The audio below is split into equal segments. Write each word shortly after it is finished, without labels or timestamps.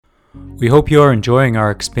We hope you are enjoying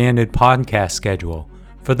our expanded podcast schedule.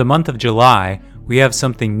 For the month of July, we have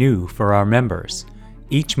something new for our members.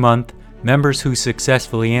 Each month, members who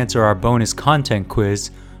successfully answer our bonus content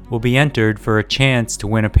quiz will be entered for a chance to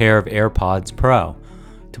win a pair of AirPods Pro.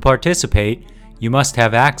 To participate, you must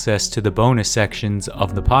have access to the bonus sections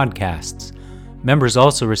of the podcasts. Members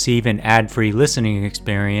also receive an ad-free listening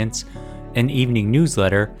experience, an evening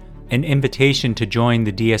newsletter, an invitation to join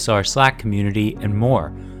the DSR Slack community, and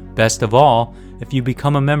more. Best of all, if you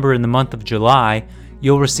become a member in the month of July,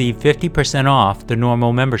 you'll receive 50% off the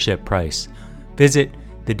normal membership price. Visit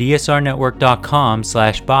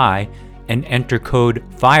thedsrnetwork.com/buy and enter code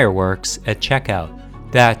FIREWORKS at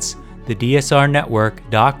checkout. That's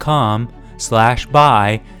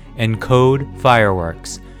thedsrnetwork.com/buy and code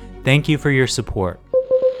FIREWORKS. Thank you for your support.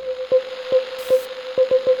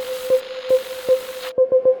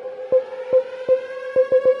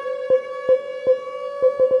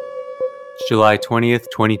 It's July 20th,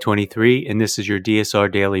 2023, and this is your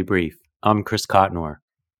DSR Daily Brief. I'm Chris Cotnor.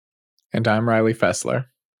 And I'm Riley Fessler.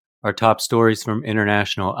 Our top stories from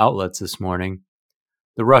international outlets this morning.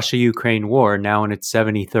 The Russia-Ukraine war, now in its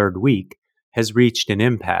 73rd week, has reached an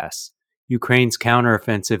impasse. Ukraine's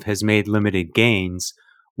counteroffensive has made limited gains,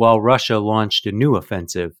 while Russia launched a new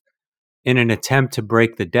offensive. In an attempt to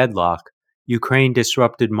break the deadlock, Ukraine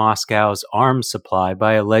disrupted Moscow's arms supply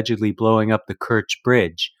by allegedly blowing up the Kerch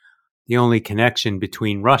Bridge, the only connection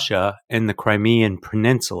between Russia and the Crimean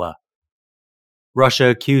Peninsula. Russia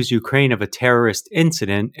accused Ukraine of a terrorist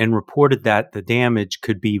incident and reported that the damage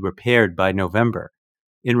could be repaired by November.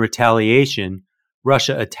 In retaliation,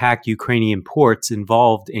 Russia attacked Ukrainian ports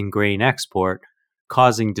involved in grain export,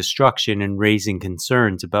 causing destruction and raising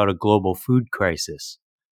concerns about a global food crisis.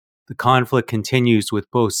 The conflict continues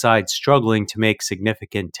with both sides struggling to make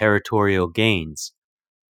significant territorial gains.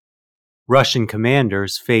 Russian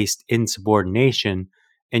commanders faced insubordination,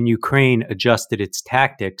 and Ukraine adjusted its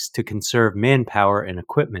tactics to conserve manpower and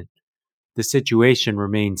equipment. The situation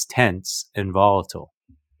remains tense and volatile.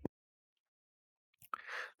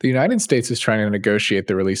 The United States is trying to negotiate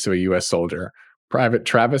the release of a U.S. soldier, Private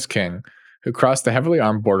Travis King, who crossed the heavily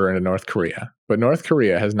armed border into North Korea, but North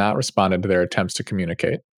Korea has not responded to their attempts to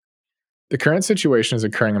communicate. The current situation is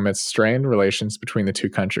occurring amidst strained relations between the two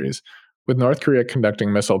countries, with North Korea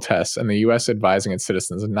conducting missile tests and the U.S. advising its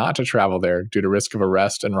citizens not to travel there due to risk of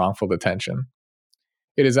arrest and wrongful detention.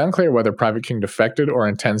 It is unclear whether Private King defected or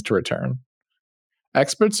intends to return.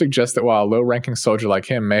 Experts suggest that while a low-ranking soldier like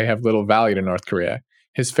him may have little value to North Korea,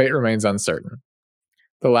 his fate remains uncertain.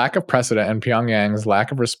 The lack of precedent and Pyongyang's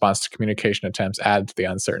lack of response to communication attempts add to the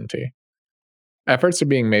uncertainty. Efforts are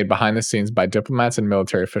being made behind the scenes by diplomats and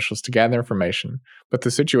military officials to gather information, but the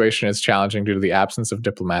situation is challenging due to the absence of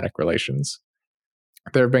diplomatic relations.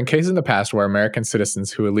 There have been cases in the past where American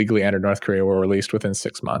citizens who illegally entered North Korea were released within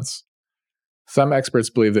 6 months. Some experts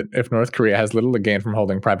believe that if North Korea has little to gain from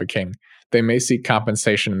holding Private King, they may seek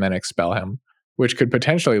compensation and then expel him, which could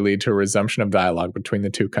potentially lead to a resumption of dialogue between the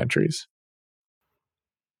two countries.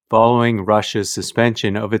 Following Russia's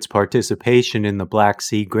suspension of its participation in the Black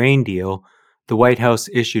Sea grain deal, the White House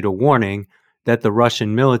issued a warning that the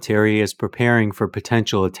Russian military is preparing for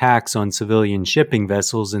potential attacks on civilian shipping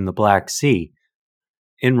vessels in the Black Sea.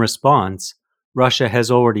 In response, Russia has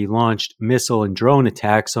already launched missile and drone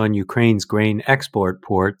attacks on Ukraine's grain export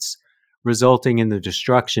ports, resulting in the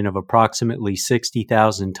destruction of approximately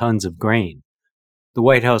 60,000 tons of grain. The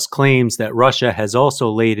White House claims that Russia has also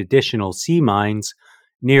laid additional sea mines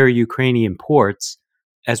near Ukrainian ports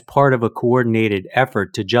as part of a coordinated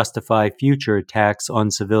effort to justify future attacks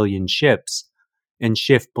on civilian ships and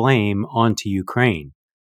shift blame onto Ukraine.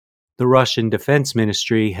 The Russian Defense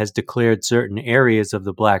Ministry has declared certain areas of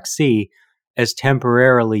the Black Sea as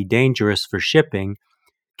temporarily dangerous for shipping,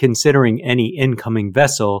 considering any incoming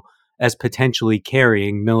vessel as potentially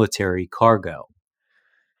carrying military cargo.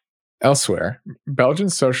 Elsewhere, Belgian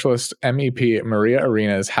socialist MEP Maria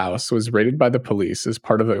Arena's house was raided by the police as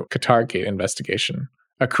part of the Qatargate investigation,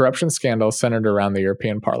 a corruption scandal centered around the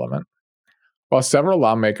European Parliament. While several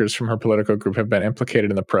lawmakers from her political group have been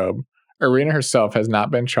implicated in the probe, Arena herself has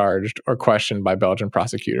not been charged or questioned by Belgian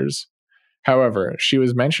prosecutors. However, she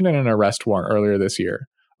was mentioned in an arrest warrant earlier this year,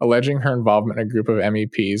 alleging her involvement in a group of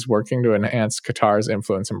MEPs working to enhance Qatar's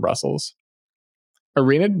influence in Brussels.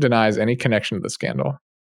 Arena denies any connection to the scandal.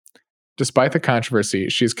 Despite the controversy,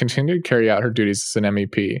 she's continued to carry out her duties as an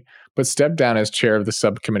MEP, but stepped down as chair of the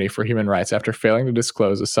Subcommittee for Human Rights after failing to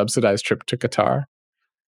disclose a subsidized trip to Qatar.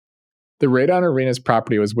 The raid on Arena's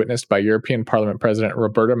property was witnessed by European Parliament President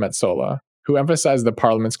Roberta Metsola, who emphasized the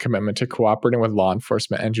Parliament's commitment to cooperating with law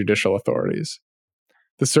enforcement and judicial authorities.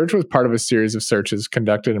 The search was part of a series of searches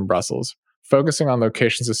conducted in Brussels, focusing on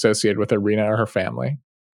locations associated with Irina or her family.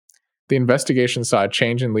 The investigation saw a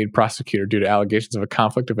change in lead prosecutor due to allegations of a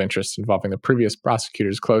conflict of interest involving the previous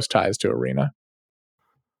prosecutor's close ties to Irina.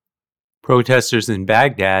 Protesters in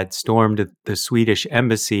Baghdad stormed the Swedish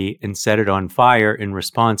embassy and set it on fire in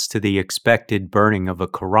response to the expected burning of a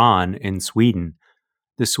Quran in Sweden.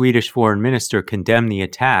 The Swedish foreign minister condemned the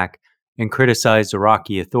attack and criticized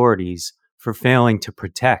Iraqi authorities for failing to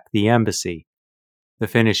protect the embassy. The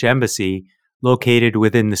Finnish embassy, located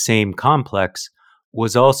within the same complex,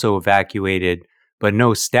 was also evacuated, but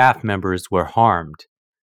no staff members were harmed.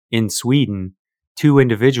 In Sweden, 2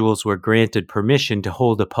 individuals were granted permission to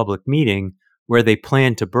hold a public meeting where they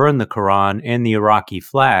planned to burn the Quran and the Iraqi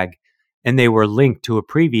flag, and they were linked to a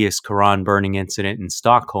previous Quran burning incident in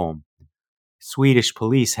Stockholm. Swedish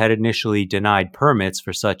police had initially denied permits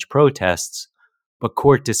for such protests, but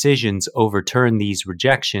court decisions overturned these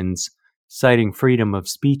rejections, citing freedom of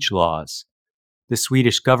speech laws. The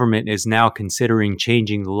Swedish government is now considering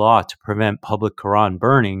changing the law to prevent public Quran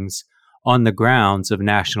burnings on the grounds of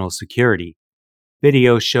national security.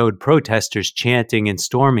 Videos showed protesters chanting and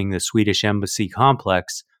storming the Swedish embassy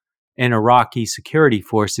complex, and Iraqi security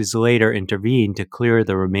forces later intervened to clear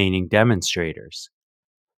the remaining demonstrators.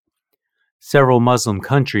 Several Muslim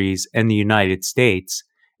countries and the United States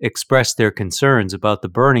expressed their concerns about the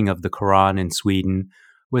burning of the Quran in Sweden,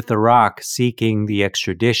 with Iraq seeking the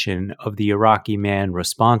extradition of the Iraqi man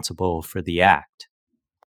responsible for the act.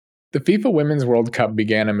 The FIFA Women's World Cup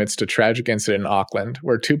began amidst a tragic incident in Auckland,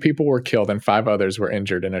 where 2 people were killed and 5 others were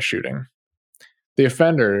injured in a shooting. The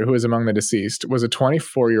offender, who is among the deceased, was a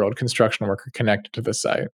 24-year-old construction worker connected to the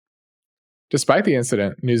site. Despite the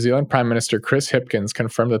incident, New Zealand Prime Minister Chris Hipkins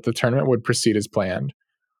confirmed that the tournament would proceed as planned,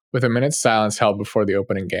 with a minute's silence held before the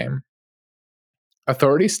opening game.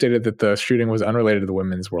 Authorities stated that the shooting was unrelated to the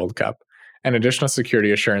Women's World Cup, and additional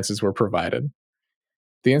security assurances were provided.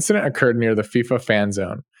 The incident occurred near the FIFA fan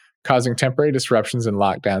zone, causing temporary disruptions and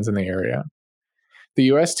lockdowns in the area. The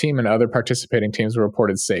U.S. team and other participating teams were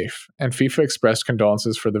reported safe, and FIFA expressed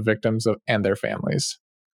condolences for the victims and their families.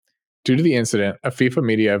 Due to the incident, a FIFA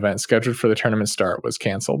media event scheduled for the tournament start was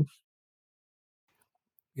canceled.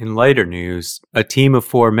 In lighter news, a team of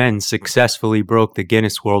 4 men successfully broke the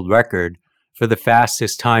Guinness World Record for the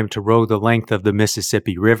fastest time to row the length of the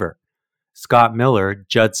Mississippi River. Scott Miller,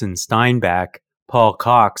 Judson Steinbach, Paul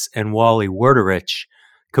Cox, and Wally Werderich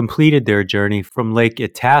completed their journey from Lake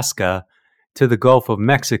Itasca to the Gulf of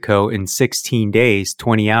Mexico in 16 days,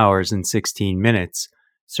 20 hours, and 16 minutes,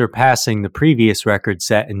 surpassing the previous record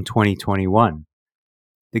set in 2021.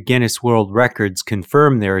 The Guinness World Records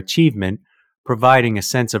confirmed their achievement, providing a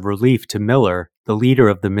sense of relief to Miller, the leader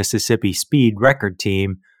of the Mississippi Speed record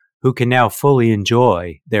team, who can now fully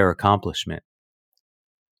enjoy their accomplishment.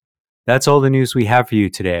 That's all the news we have for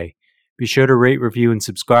you today. Be sure to rate, review, and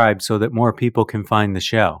subscribe so that more people can find the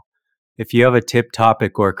show. If you have a tip,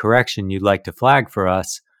 topic, or correction you'd like to flag for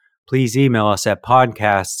us, please email us at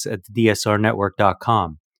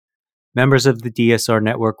podcasts@thedsrnetwork.com. Members of the DSR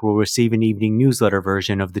Network will receive an evening newsletter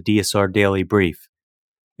version of the DSR Daily Brief.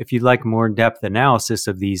 If you'd like more in-depth analysis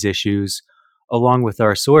of these issues, along with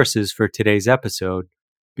our sources for today's episode,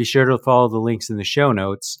 be sure to follow the links in the show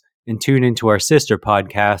notes and tune into our sister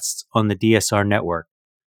podcasts on the DSR Network.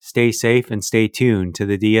 Stay safe and stay tuned to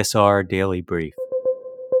the DSR Daily Brief.